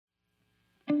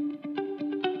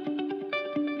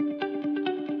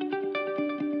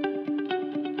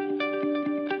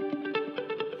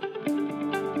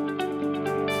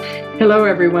Hello,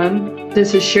 everyone.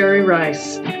 This is Sherry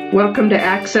Rice. Welcome to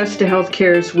Access to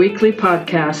Healthcare's weekly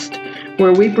podcast,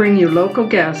 where we bring you local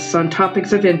guests on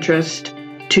topics of interest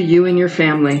to you and your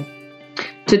family.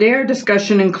 Today, our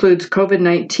discussion includes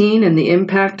COVID-19 and the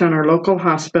impact on our local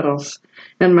hospitals.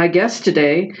 And my guest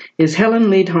today is Helen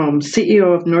Leedholm,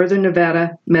 CEO of Northern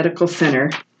Nevada Medical Center.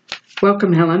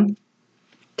 Welcome, Helen.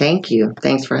 Thank you.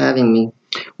 Thanks for having me.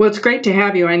 Well, it's great to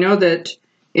have you. I know that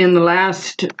in the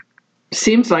last,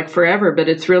 seems like forever, but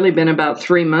it's really been about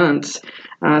 3 months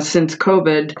since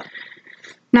COVID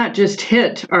not just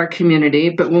hit our community,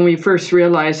 but when we first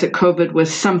realized that COVID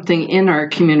was something in our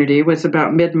community was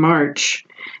about mid-March.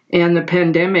 And the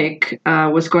pandemic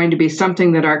was going to be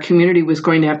something that our community was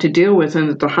going to have to deal with and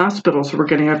that the hospitals were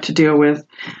going to have to deal with.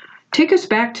 Take us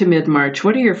back to mid-March.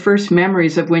 What are your first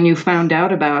memories of when you found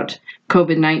out about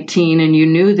COVID-19 and you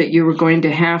knew that you were going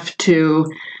to have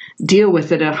to deal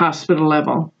with it at a hospital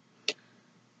level?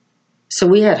 So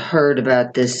we had heard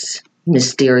about this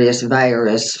mysterious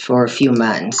virus for a few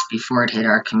months before it hit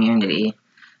our community.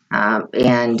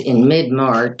 And in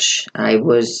mid-March, I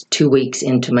was 2 weeks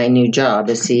into my new job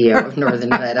as CEO of Northern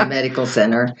Nevada Medical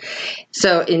Center.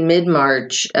 So in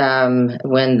mid-March,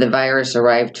 when the virus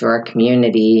arrived to our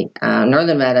community,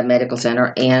 Northern Nevada Medical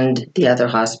Center and the other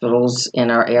hospitals in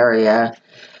our area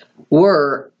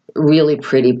were really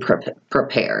pretty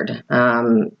prepared.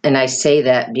 And I say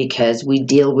that because we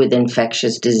deal with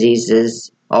infectious diseases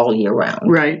all year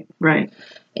round. Right.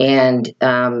 And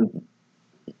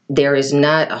there is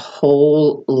not a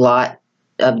whole lot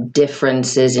of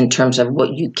differences in terms of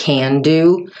what you can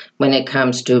do when it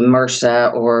comes to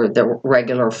MRSA or the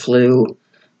regular flu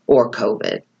or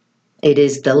COVID. It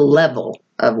is the level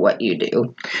of what you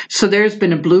do. So there's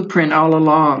been a blueprint all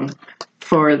along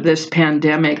for this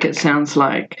pandemic, it sounds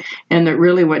like, and that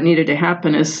really what needed to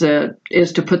happen is to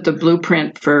put the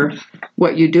blueprint for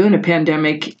what you do in a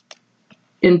pandemic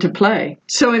into play.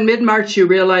 So in mid-March, you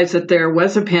realized that there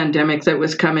was a pandemic that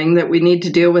was coming, that we need to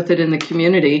deal with it in the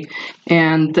community,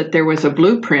 and that there was a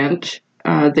blueprint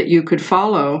that you could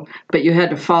follow, but you had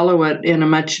to follow it in a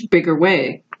much bigger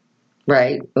way.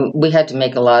 Right. We had to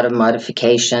make a lot of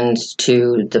modifications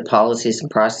to the policies and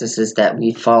processes that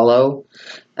we follow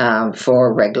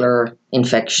for regular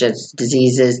infectious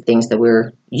diseases, things that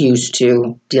we're used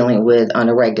to dealing with on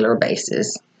a regular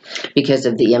basis because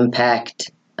of the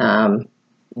impact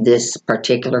this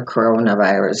particular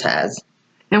coronavirus has.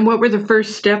 And what were the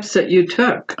first steps that you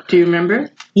took? Do you remember?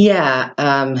 Yeah.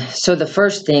 So the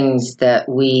first things that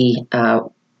we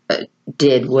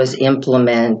did was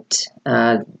implement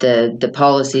the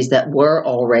policies that were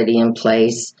already in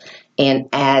place and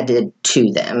added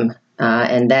to them.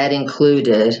 And that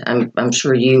included, I'm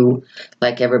sure you,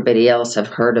 like everybody else, have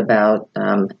heard about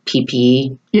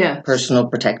PPE, yes. Personal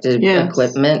protective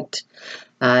equipment,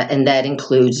 and that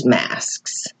includes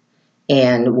masks.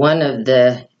 And one of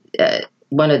the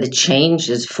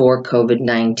changes for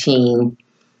COVID-19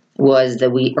 was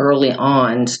that we early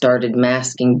on started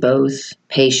masking both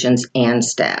patients and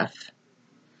staff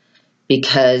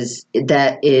because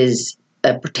that is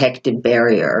a protective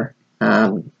barrier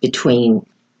between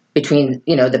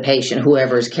the patient,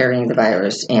 whoever is carrying the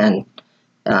virus, and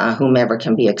whomever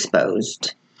can be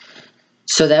exposed.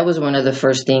 So that was one of the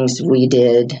first things we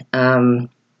did.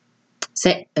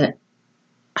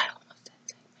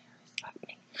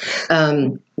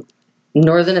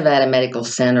 Northern Nevada Medical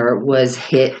Center was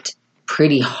hit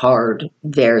pretty hard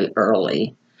very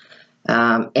early,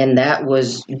 and that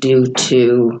was due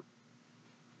to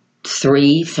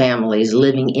 3 families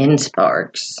living in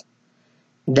Sparks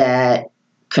that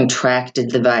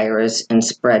contracted the virus and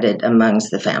spread it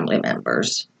amongst the family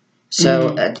members.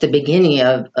 So at the beginning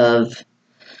of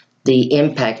the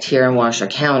impact here in Washoe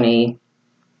County,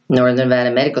 Northern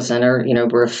Nevada Medical Center,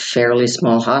 we're a fairly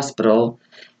small hospital,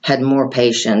 had more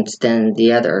patients than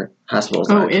the other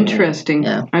hospitals. Oh, interesting.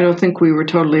 Yeah. I don't think we were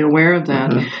totally aware of that.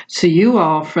 Mm-hmm. So you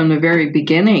all, from the very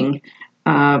beginning,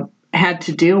 had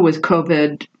to deal with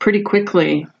COVID pretty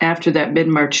quickly after that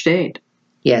mid-March date.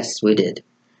 Yes, we did.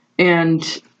 And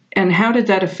how did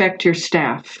that affect your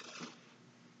staff?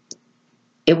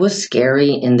 It was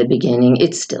scary in the beginning.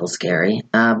 It's still scary.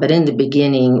 But in the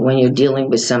beginning, when you're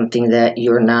dealing with something that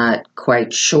you're not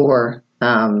quite sure,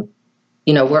 we're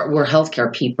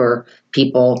healthcare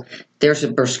people, there's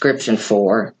a prescription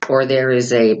for, or there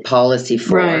is a policy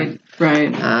for.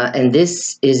 Right. And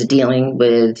this is dealing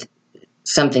with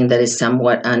something that is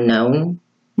somewhat unknown.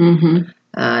 Mm-hmm.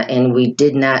 And we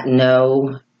did not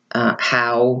know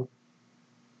how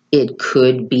it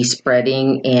could be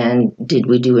spreading, and did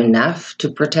we do enough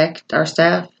to protect our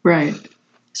staff? Right.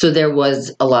 So there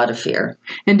was a lot of fear.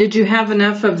 And did you have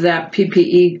enough of that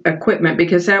PPE equipment?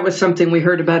 Because that was something we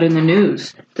heard about in the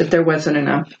news, that there wasn't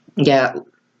enough. Yeah,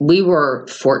 we were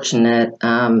fortunate.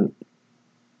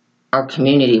 Our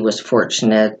community was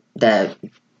fortunate that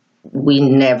we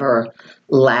never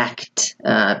lacked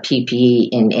PPE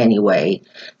in any way.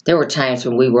 There were times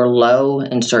when we were low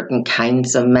in certain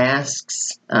kinds of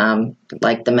masks,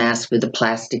 like the mask with the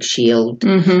plastic shield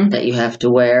that you have to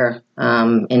wear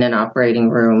in an operating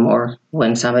room or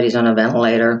when somebody's on a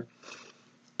ventilator.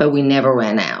 But we never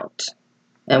ran out.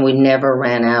 And we never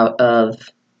ran out of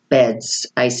beds,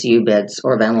 ICU beds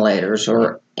or ventilators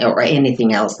or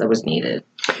anything else that was needed.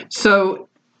 So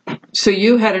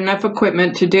you had enough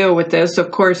equipment to deal with this.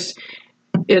 Of course,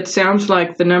 it sounds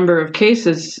like the number of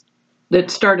cases that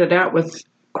started out with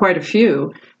quite a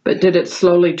few, but did it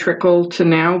slowly trickle to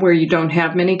now where you don't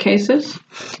have many cases?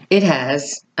 It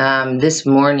has. This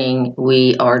morning,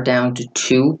 we are down to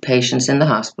 2 patients in the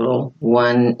hospital,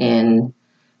 one in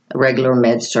a regular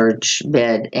med-surg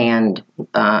bed and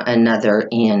another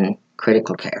in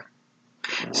critical care.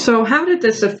 So how did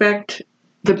this affect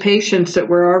the patients that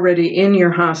were already in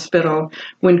your hospital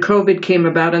when COVID came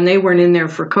about, and they weren't in there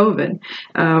for COVID?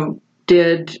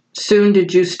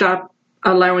 Did you stop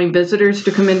allowing visitors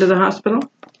to come into the hospital?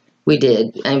 We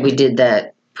did, and we did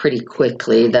that pretty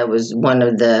quickly. That was one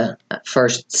of the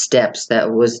first steps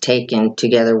that was taken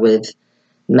together with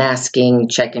masking,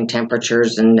 checking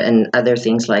temperatures, and other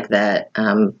things like that.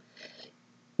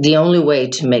 The only way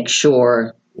to make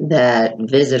sure that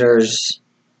visitors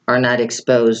are not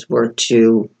exposed were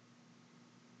to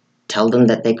tell them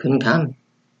that they couldn't come.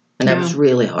 And that was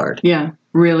really hard. Yeah,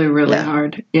 really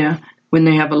hard. Yeah, when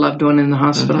they have a loved one in the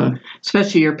hospital,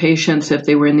 especially your patients if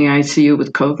they were in the ICU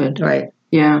with COVID. Right.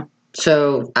 Yeah.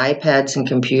 So iPads and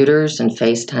computers and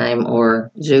FaceTime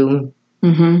or Zoom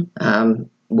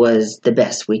was the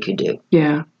best we could do.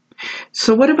 Yeah.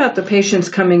 So what about the patients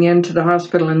coming into the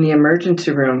hospital in the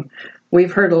emergency room?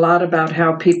 We've heard a lot about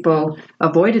how people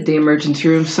avoided the emergency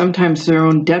room, sometimes their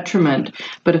own detriment.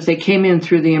 But if they came in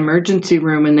through the emergency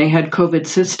room and they had COVID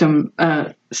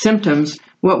symptoms,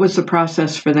 what was the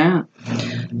process for that?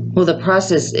 Well, the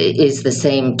process is the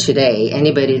same today.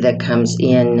 Anybody that comes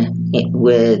in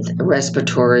with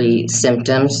respiratory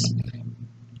symptoms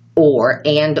or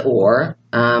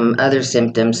other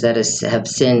symptoms that have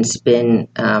since been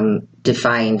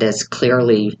defined as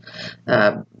clearly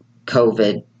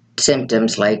COVID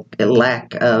symptoms, like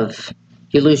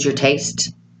you lose your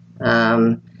taste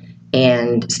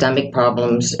and stomach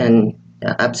problems and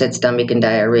upset stomach and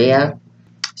diarrhea.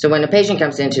 So when a patient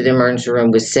comes into the emergency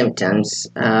room with symptoms,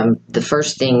 the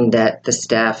first thing that the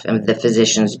staff and the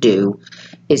physicians do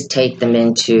is take them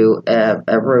into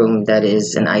a room that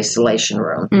is an isolation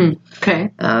room.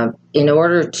 Okay. In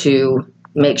order to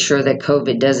make sure that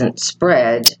COVID doesn't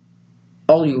spread,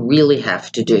 all you really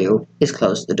have to do is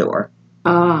close the door.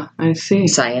 Ah, I see.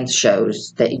 Science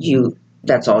shows that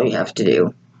that's all you have to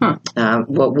do. Huh.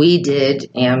 What we did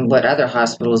and what other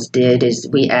hospitals did is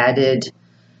we added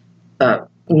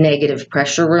negative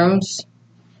pressure rooms,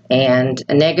 and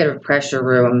a negative pressure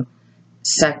room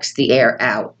sucks the air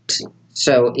out.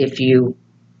 So if you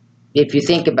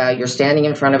think about, you're standing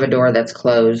in front of a door that's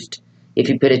closed, if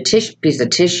you put a piece of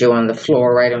tissue on the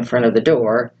floor right in front of the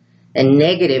door, a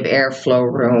negative airflow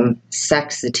room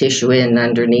sucks the tissue in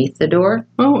underneath the door.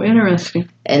 Oh, interesting.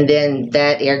 And then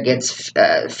that air gets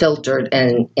filtered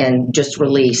and just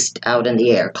released out in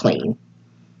the air clean.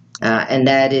 And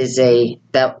that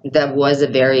was a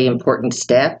very important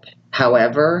step.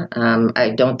 However,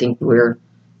 I don't think we're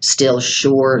still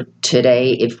sure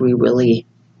today if we really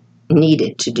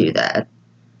needed to do that.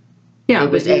 Yeah,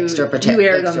 it was extra protection. You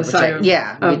erred on the side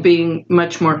of being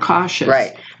much more cautious.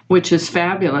 Right. Which is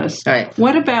fabulous. Right.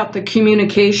 What about the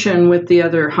communication with the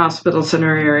other hospitals in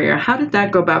our area? How did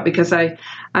that go about? Because I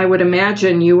would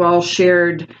imagine you all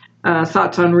shared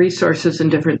thoughts on resources and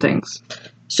different things.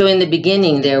 So in the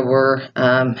beginning, there were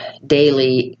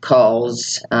daily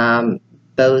calls,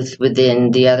 both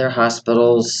within the other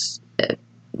hospitals,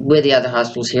 with the other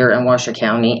hospitals here in Washoe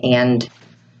County, and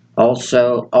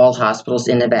also all hospitals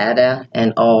in Nevada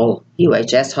and all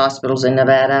UHS hospitals in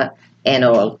Nevada, and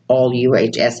all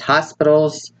UHS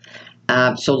hospitals.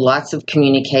 So lots of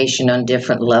communication on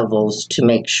different levels to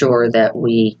make sure that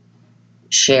we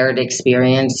shared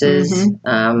experiences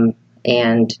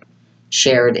and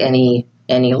shared any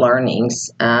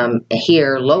learnings.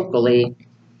 Here locally,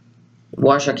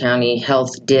 Washoe County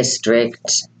Health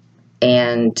District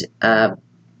and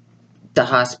the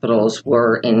hospitals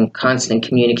were in constant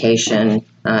communication,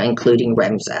 including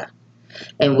REMSA.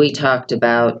 And we talked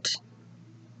about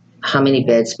how many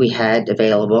beds we had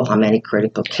available, how many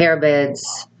critical care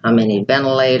beds, how many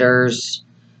ventilators,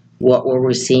 what were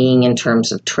we seeing in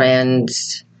terms of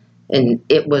trends, and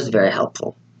it was very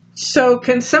helpful. So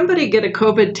can somebody get a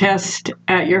COVID test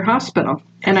at your hospital?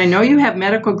 And I know you have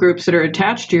medical groups that are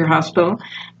attached to your hospital.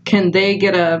 Can they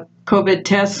get a COVID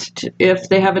test if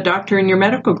they have a doctor in your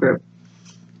medical group?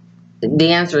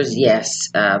 The answer is yes.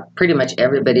 Pretty much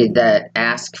everybody that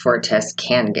asks for a test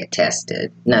can get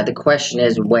tested. Now, the question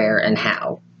is where and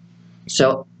how.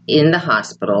 So in the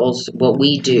hospitals, what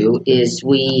we do is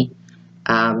we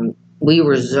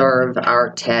reserve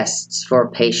our tests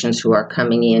for patients who are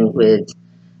coming in with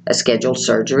a scheduled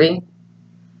surgery,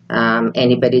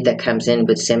 anybody that comes in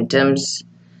with symptoms,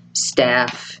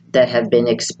 staff that have been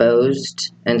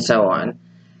exposed, and so on.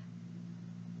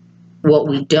 What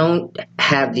we don't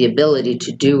have the ability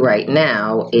to do right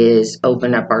now is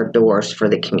open up our doors for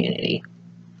the community.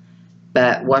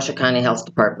 But Washoe County Health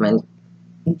Department,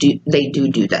 do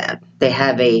that. They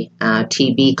have a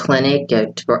TB clinic, a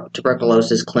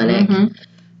tuberculosis clinic,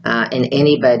 and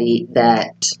anybody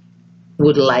that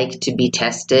would like to be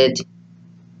tested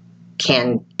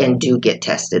can and do get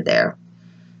tested there.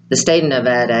 The state of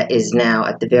Nevada is now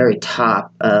at the very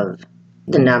top of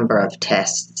the number of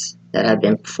tests that have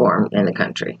been performed in the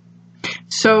country.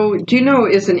 So do you know,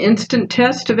 is an instant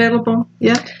test available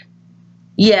yet?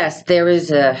 Yes, there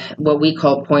is a what we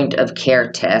call point of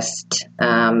care test,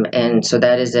 and so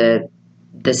that is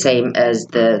the same as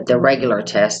the regular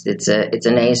test. It's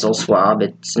a nasal swab.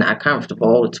 It's not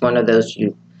comfortable. It's one of those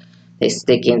they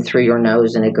stick in through your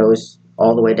nose and it goes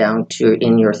all the way down to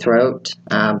in your throat,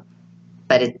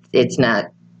 but it's not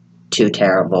too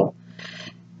terrible.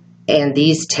 And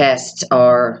these tests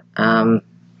are run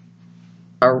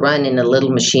in a little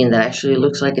machine that actually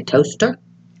looks like a toaster.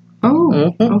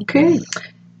 Oh, okay.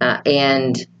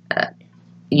 And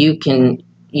you can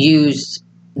use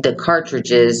the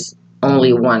cartridges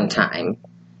only one time.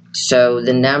 So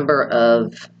the number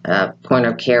of point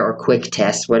of care or quick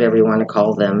tests, whatever you want to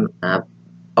call them,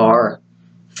 are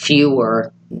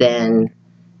fewer than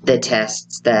the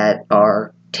tests that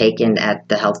are taken at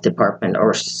the health department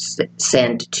or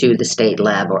sent to the state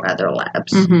lab or other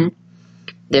labs.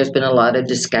 There's been a lot of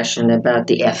discussion about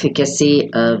the efficacy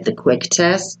of the quick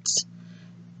tests.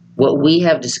 What we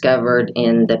have discovered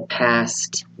in the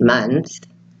past month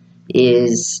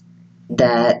is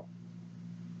that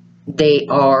they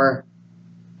are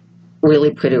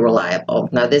really pretty reliable.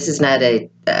 Now, this is not a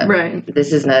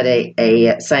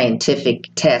scientific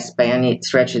test by any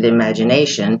stretch of the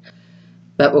imagination,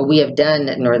 but what we have done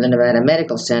at Northern Nevada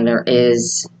Medical Center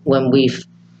is when we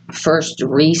first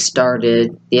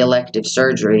restarted the elective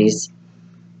surgeries,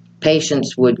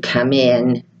 patients would come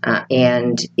in,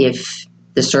 and if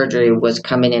the surgery was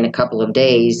coming in a couple of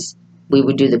days, we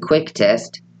would do the quick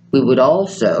test. We would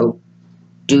also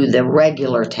do the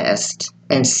regular test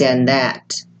and send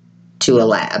that to a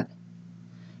lab.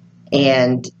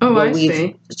 And what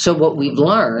we've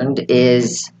learned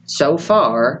is so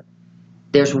far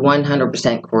there's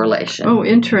 100% correlation. Oh,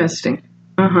 interesting.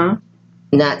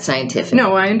 Not scientific.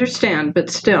 No, I understand, but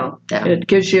still, It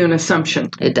gives you an assumption.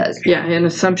 It does. Yeah, an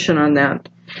assumption on that.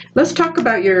 Let's talk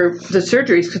about the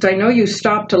surgeries, because I know you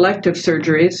stopped elective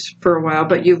surgeries for a while,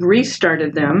 but you've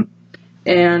restarted them,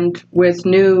 and with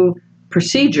new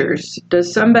procedures.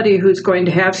 Does somebody who's going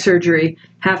to have surgery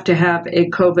have to have a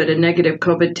negative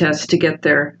COVID test to get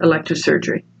their elective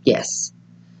surgery? Yes.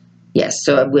 Yes.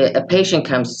 So a patient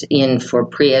comes in for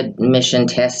pre-admission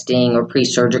testing or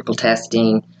pre-surgical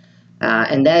testing,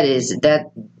 and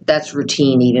that's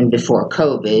routine even before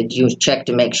COVID. You check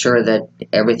to make sure that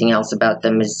everything else about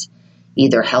them is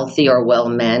either healthy or well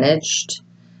managed.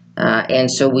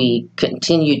 And so we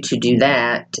continue to do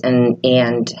that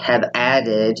and have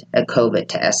added a COVID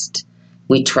test.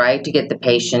 We try to get the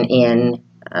patient in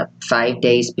 5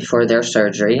 days before their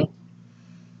surgery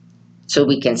so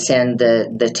we can send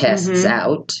the tests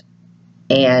out.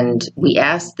 And we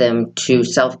ask them to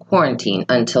self-quarantine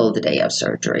until the day of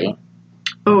surgery.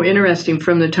 Oh, interesting.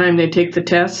 From the time they take the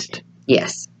test?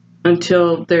 Yes.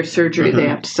 Until their surgery, they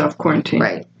have to self-quarantine.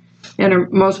 Right.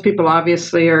 And most people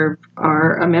obviously are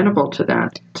amenable to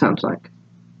that, it sounds like.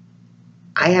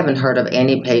 I haven't heard of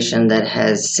any patient that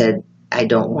has said, I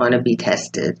don't want to be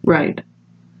tested. Right.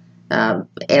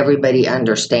 Everybody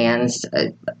understands.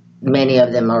 Many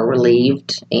of them are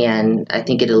relieved, and I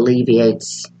think it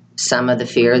alleviates some of the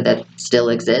fear that still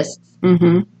exists.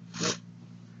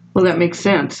 Well, that makes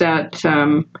sense. That's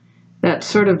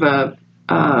sort of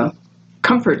a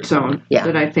comfort zone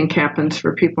that I think happens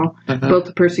for people, both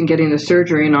the person getting the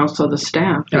surgery and also the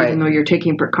staff. Right. Even though you're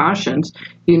taking precautions,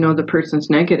 you know the person's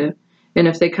negative. And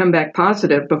if they come back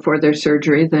positive before their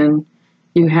surgery, then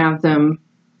you have them.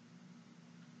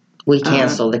 We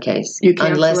cancel the case. You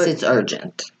cancel unless it. it's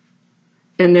urgent.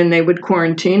 And then they would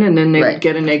quarantine, and then they Right. would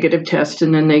get a negative test,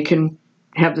 and then they can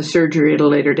have the surgery at a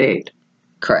later date.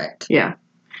 Correct. Yeah.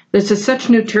 This is such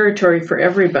new territory for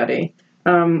everybody.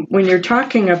 When you're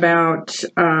talking about,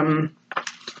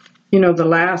 the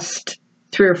last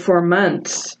 3 or 4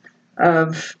 months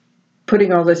of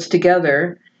putting all this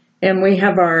together, and we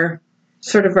have our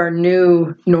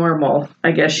new normal,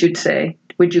 I guess you'd say.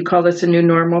 Would you call this a new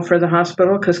normal for the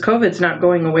hospital? Because COVID's not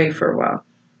going away for a while.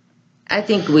 I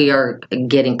think we are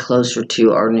getting closer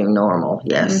to our new normal,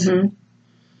 yes. Mm-hmm.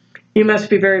 You must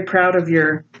be very proud of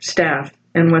your staff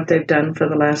and what they've done for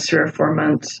the last 3 or 4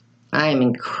 months. I am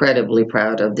incredibly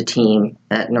proud of the team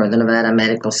at Northern Nevada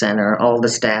Medical Center, all the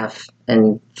staff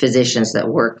and physicians that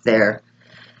work there.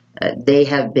 They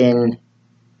have been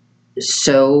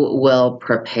so well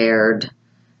prepared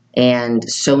and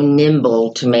so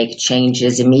nimble to make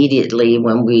changes immediately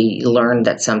when we learned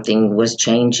that something was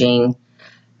changing.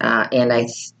 And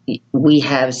we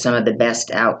have some of the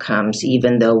best outcomes,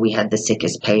 even though we had the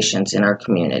sickest patients in our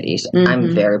communities. Mm-hmm.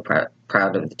 I'm very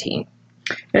proud of the team.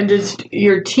 And is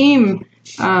your team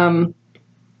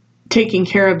taking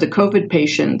care of the COVID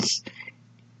patients?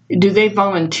 Do they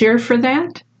volunteer for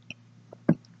that?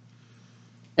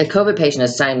 A COVID patient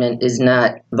assignment is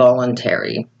not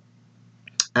voluntary,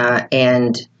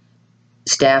 and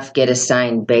staff get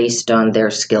assigned based on their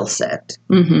skill set.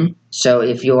 Mm-hmm. So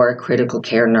if you're a critical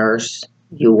care nurse,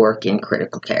 you work in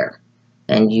critical care,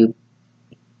 and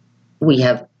we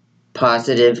have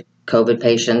positive COVID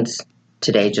patients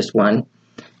today, just one,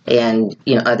 and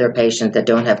other patients that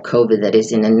don't have COVID that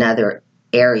is in another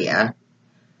area,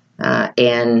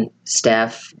 and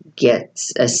staff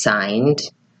gets assigned.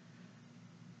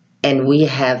 And we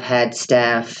have had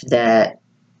staff that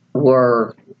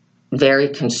were very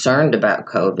concerned about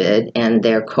COVID, and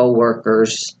their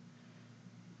coworkers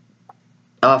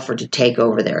offered to take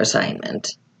over their assignment.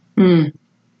 Mm.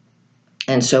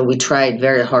 And so we tried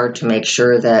very hard to make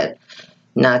sure that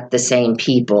not the same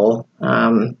people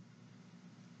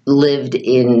lived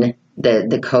in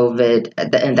the COVID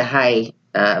and the high,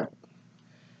 to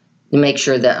make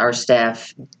sure that our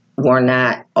staff were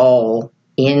not all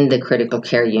in the critical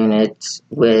care units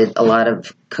with a lot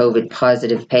of COVID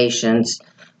positive patients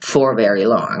for very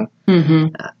long.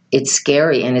 Mm-hmm. It's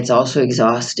scary, and it's also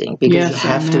exhausting because Yes, you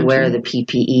have I to wear imagine. the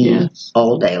PPE Yes.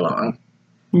 all day long.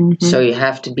 Mm-hmm. So you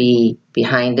have to be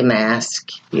behind a mask.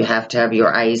 You have to have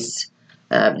your eyes,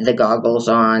 the goggles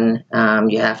on.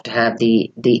 You have to have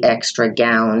the extra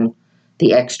gown,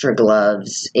 the extra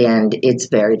gloves, and it's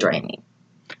very draining.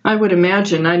 I would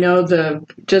imagine. I know the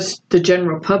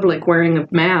general public wearing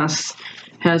of masks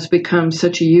has become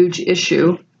such a huge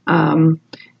issue,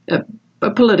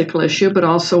 a political issue, but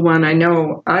also one. I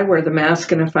know I wear the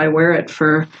mask, and if I wear it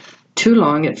for too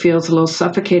long, it feels a little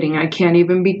suffocating. I can't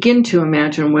even begin to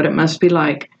imagine what it must be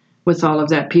like with all of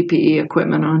that PPE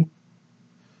equipment on.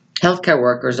 Healthcare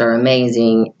workers are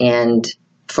amazing, and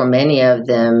for many of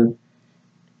them,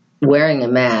 wearing a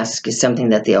mask is something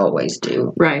that they always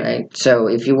do. Right. So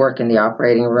if you work in the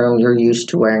operating room, you're used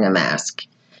to wearing a mask.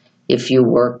 If you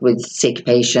work with sick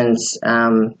patients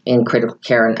in critical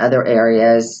care and other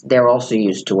areas, they're also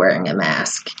used to wearing a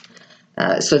mask.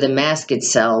 So the mask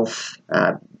itself,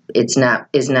 is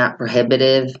not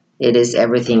prohibitive. It is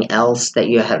everything else that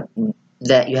you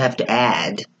have to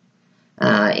add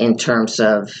in terms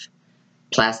of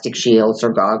plastic shields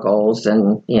or goggles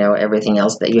and everything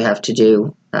else that you have to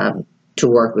do to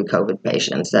work with COVID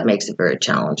patients. That makes it very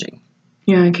challenging.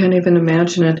 Yeah, I can't even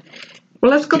imagine it. Well,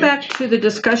 let's go back to the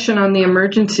discussion on the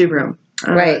emergency room.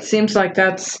 Right. It seems like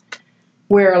that's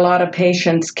where a lot of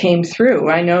patients came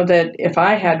through. I know that if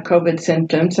I had COVID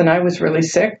symptoms and I was really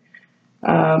sick,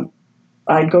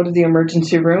 I'd go to the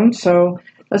emergency room. So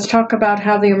let's talk about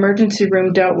how the emergency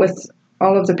room dealt with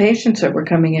all of the patients that were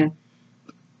coming in.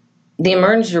 The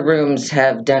emergency rooms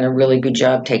have done a really good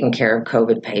job taking care of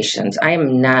COVID patients. I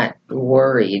am not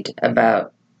worried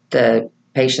about the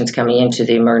patients coming into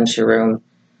the emergency room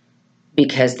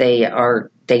because they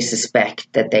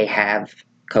suspect that they have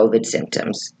COVID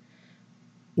symptoms.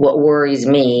 What worries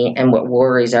me and what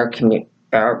worries the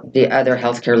other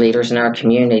healthcare leaders in our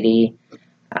community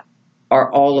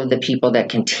are all of the people that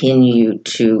continue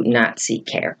to not seek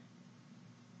care.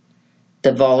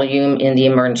 The volume in the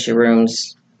emergency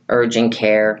rooms, urgent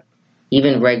care,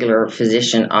 even regular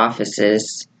physician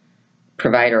offices,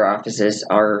 provider offices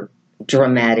are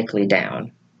dramatically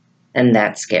down, and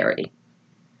that's scary.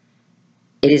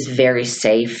 It is very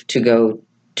safe to go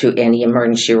to any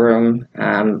emergency room.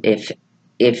 If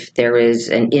if there is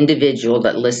an individual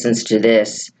that listens to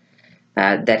this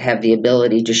that have the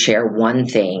ability to share one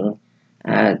thing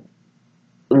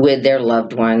with their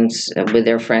loved ones, with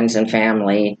their friends and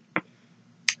family,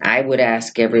 I would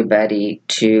ask everybody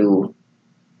to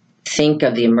think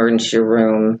of the emergency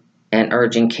room and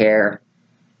urgent care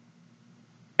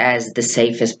as the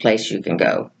safest place you can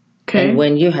go. Okay. And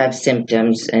when you have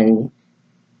symptoms and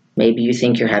maybe you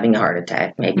think you're having a heart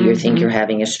attack, maybe you think you're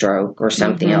having a stroke or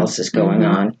something else is going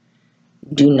on,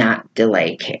 do not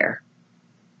delay care.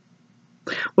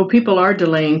 Well, people are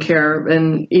delaying care,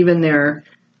 and even their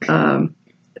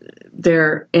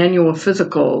annual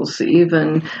physicals.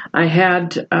 Even I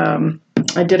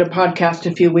did a podcast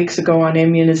a few weeks ago on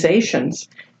immunizations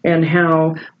and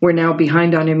how we're now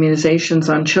behind on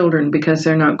immunizations on children because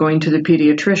they're not going to the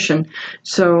pediatrician.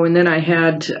 So, and then I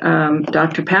had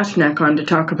Dr. Pasternak on to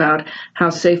talk about how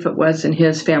safe it was in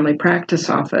his family practice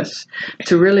office.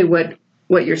 So really what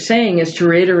you're saying is to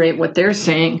reiterate what they're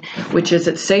saying, which is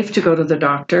it's safe to go to the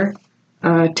doctor.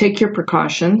 Take your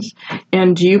precautions.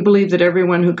 And do you believe that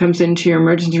everyone who comes into your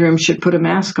emergency room should put a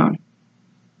mask on?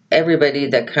 Everybody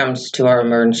that comes to our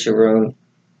emergency room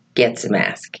gets a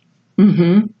mask.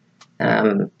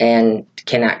 And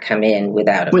cannot come in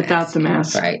without a mask. Without the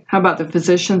mask. Right. How about the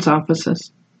physician's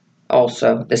offices?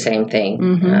 Also the same thing.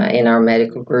 In our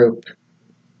medical group,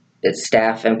 it's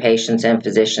staff and patients and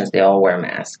physicians, they all wear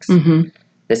masks.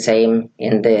 The same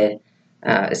in the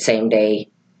same day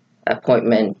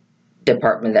appointment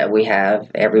department that we have,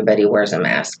 everybody wears a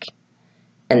mask.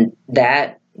 And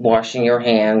that, washing your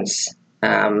hands,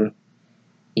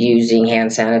 using hand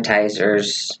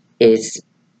sanitizers is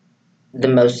the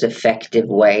most effective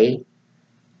way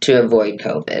to avoid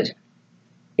COVID.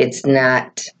 It's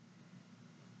not,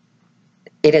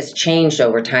 it has changed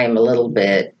over time a little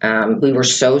bit. We were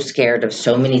so scared of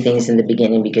so many things in the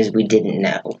beginning because we didn't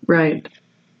know. Right.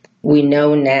 We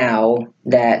know now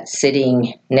that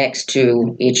sitting next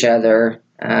to each other,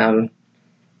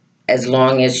 as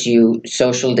long as you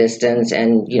social distance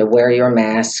and wear your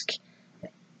mask,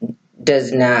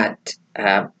 does not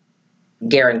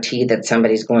guarantee that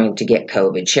somebody's going to get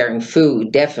COVID. Sharing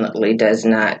food definitely does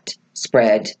not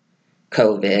spread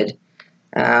COVID.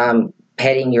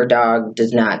 Petting your dog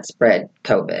does not spread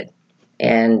COVID.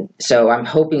 And so I'm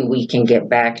hoping we can get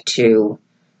back to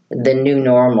the new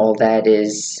normal that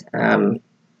is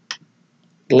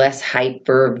less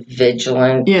hyper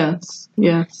vigilant. Yes.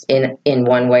 In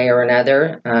one way or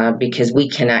another, because we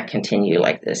cannot continue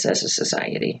like this as a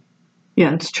society.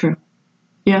 Yeah, it's true.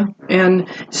 Yeah. And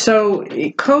so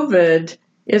COVID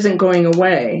isn't going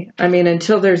away. I mean,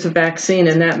 until there's a vaccine,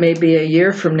 and that may be a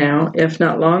year from now, if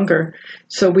not longer.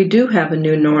 So we do have a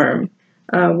new norm.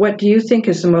 What do you think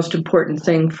is the most important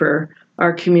thing for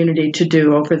our community to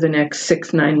do over the next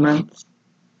 6-9 months?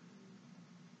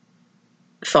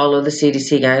 Follow the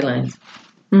CDC guidelines.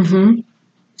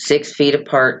 6 feet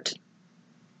apart.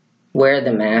 Wear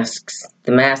the masks.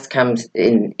 The mask comes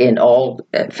in all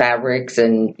fabrics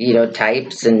and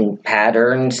types and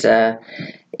patterns.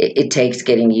 It takes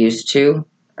getting used to.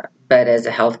 But as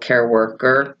a healthcare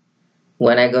worker,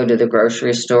 when I go to the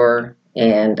grocery store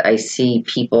and I see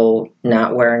people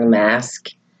not wearing a mask,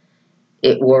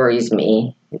 it worries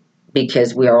me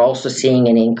because we are also seeing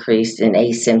an increase in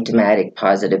asymptomatic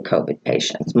positive COVID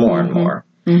patients, more and more.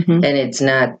 And it's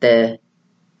not the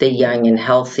young and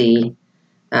healthy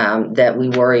that we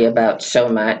worry about so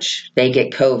much. They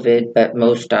get COVID, but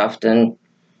most often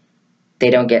they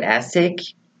don't get as sick.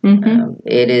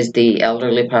 It is the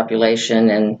elderly population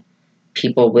and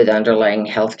people with underlying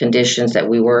health conditions that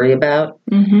we worry about.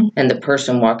 And the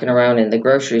person walking around in the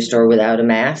grocery store without a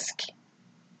mask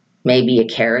may be a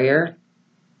carrier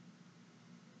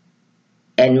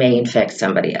and may infect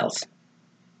somebody else.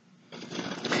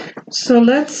 So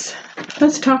let's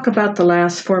talk about the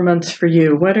last 4 months for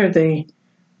you. What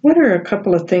are a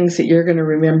couple of things that you're going to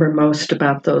remember most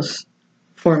about those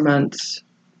 4 months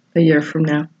a year from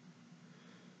now?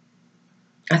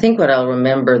 I think what I'll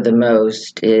remember the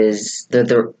most is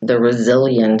the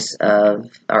resilience of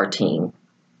our team.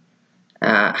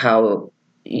 How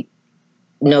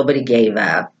nobody gave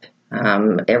up.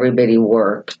 Everybody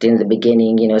worked in the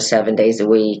beginning, 7 days a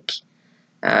week.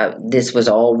 This was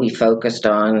all we focused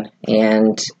on,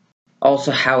 and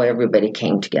also how everybody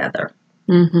came together.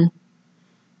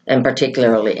 And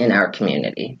particularly in our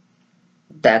community.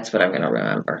 That's what I'm going to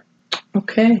remember.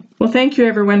 Okay. Well, thank you,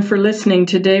 everyone, for listening.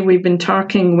 Today, we've been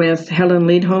talking with Helen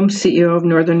Liedholm, CEO of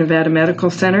Northern Nevada Medical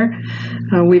Center.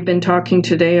 We've been talking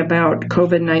today about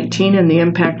COVID-19 and the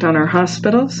impact on our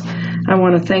hospitals. I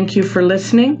want to thank you for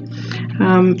listening.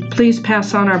 Please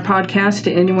pass on our podcast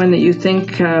to anyone that you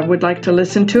think would like to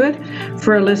listen to it.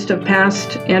 For a list of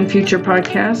past and future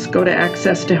podcasts, go to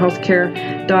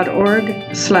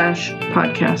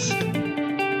accesstohealthcare.org/podcast.